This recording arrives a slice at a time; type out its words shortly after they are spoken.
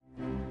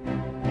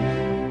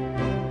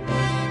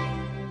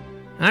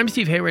I'm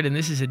Steve Hayward, and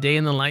this is A Day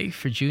in the Life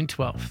for June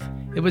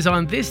 12th. It was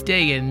on this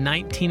day in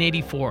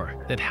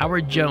 1984 that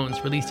Howard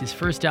Jones released his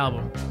first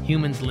album,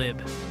 Humans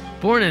Lib.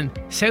 Born in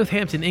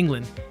Southampton,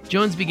 England,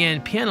 Jones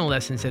began piano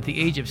lessons at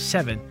the age of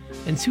 7,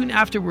 and soon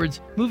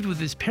afterwards moved with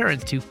his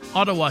parents to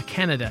Ottawa,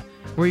 Canada,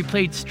 where he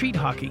played street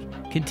hockey,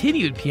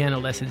 continued piano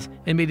lessons,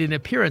 and made an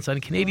appearance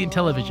on Canadian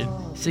television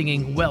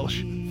singing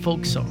Welsh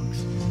folk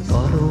songs.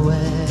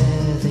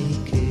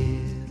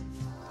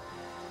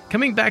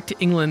 Coming back to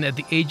England at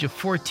the age of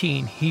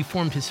 14, he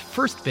formed his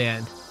first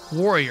band,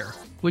 Warrior,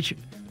 which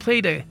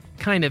played a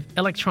kind of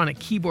electronic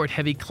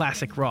keyboard-heavy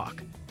classic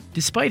rock.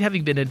 Despite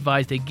having been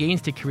advised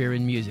against a career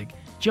in music,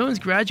 Jones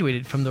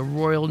graduated from the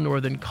Royal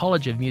Northern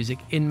College of Music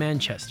in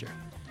Manchester.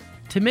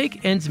 To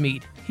make ends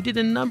meet, he did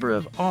a number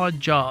of odd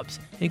jobs,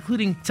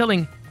 including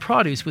selling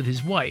produce with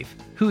his wife,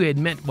 who he had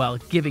met while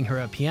giving her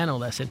a piano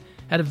lesson,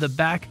 out of the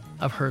back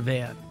of her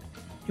van.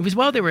 It was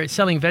while they were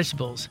selling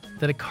vegetables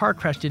that a car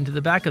crashed into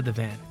the back of the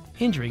van,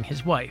 injuring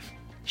his wife.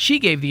 She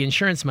gave the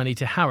insurance money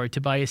to Howard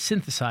to buy a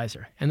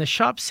synthesizer, and the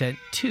shop sent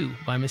 2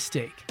 by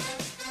mistake.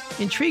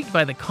 Intrigued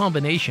by the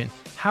combination,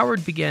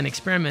 Howard began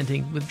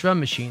experimenting with drum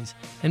machines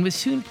and was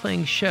soon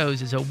playing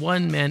shows as a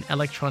one-man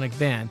electronic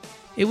band.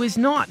 It was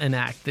not an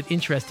act that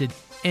interested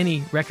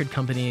any record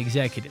company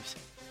executives.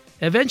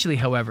 Eventually,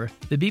 however,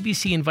 the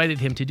BBC invited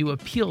him to do a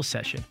Peel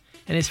session,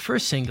 and his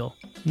first single,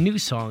 New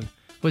Song,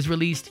 was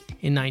released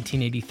in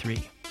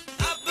 1983.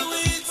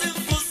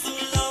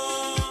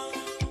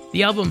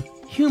 The album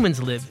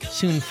Humans Lib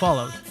soon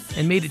followed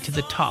and made it to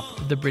the top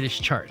of the British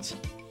charts.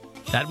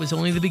 That was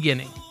only the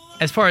beginning.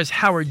 As far as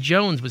Howard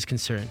Jones was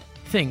concerned,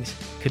 things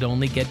could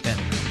only get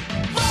better.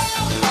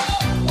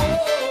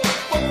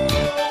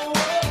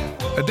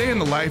 A Day in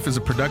the Life is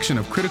a production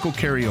of Critical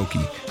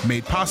Karaoke,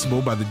 made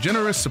possible by the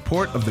generous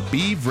support of the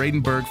B.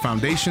 Vredenberg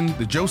Foundation,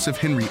 the Joseph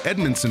Henry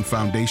Edmondson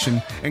Foundation,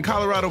 and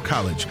Colorado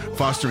College,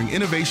 fostering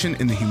innovation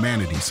in the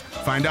humanities.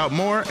 Find out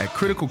more at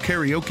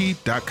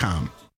criticalkaraoke.com.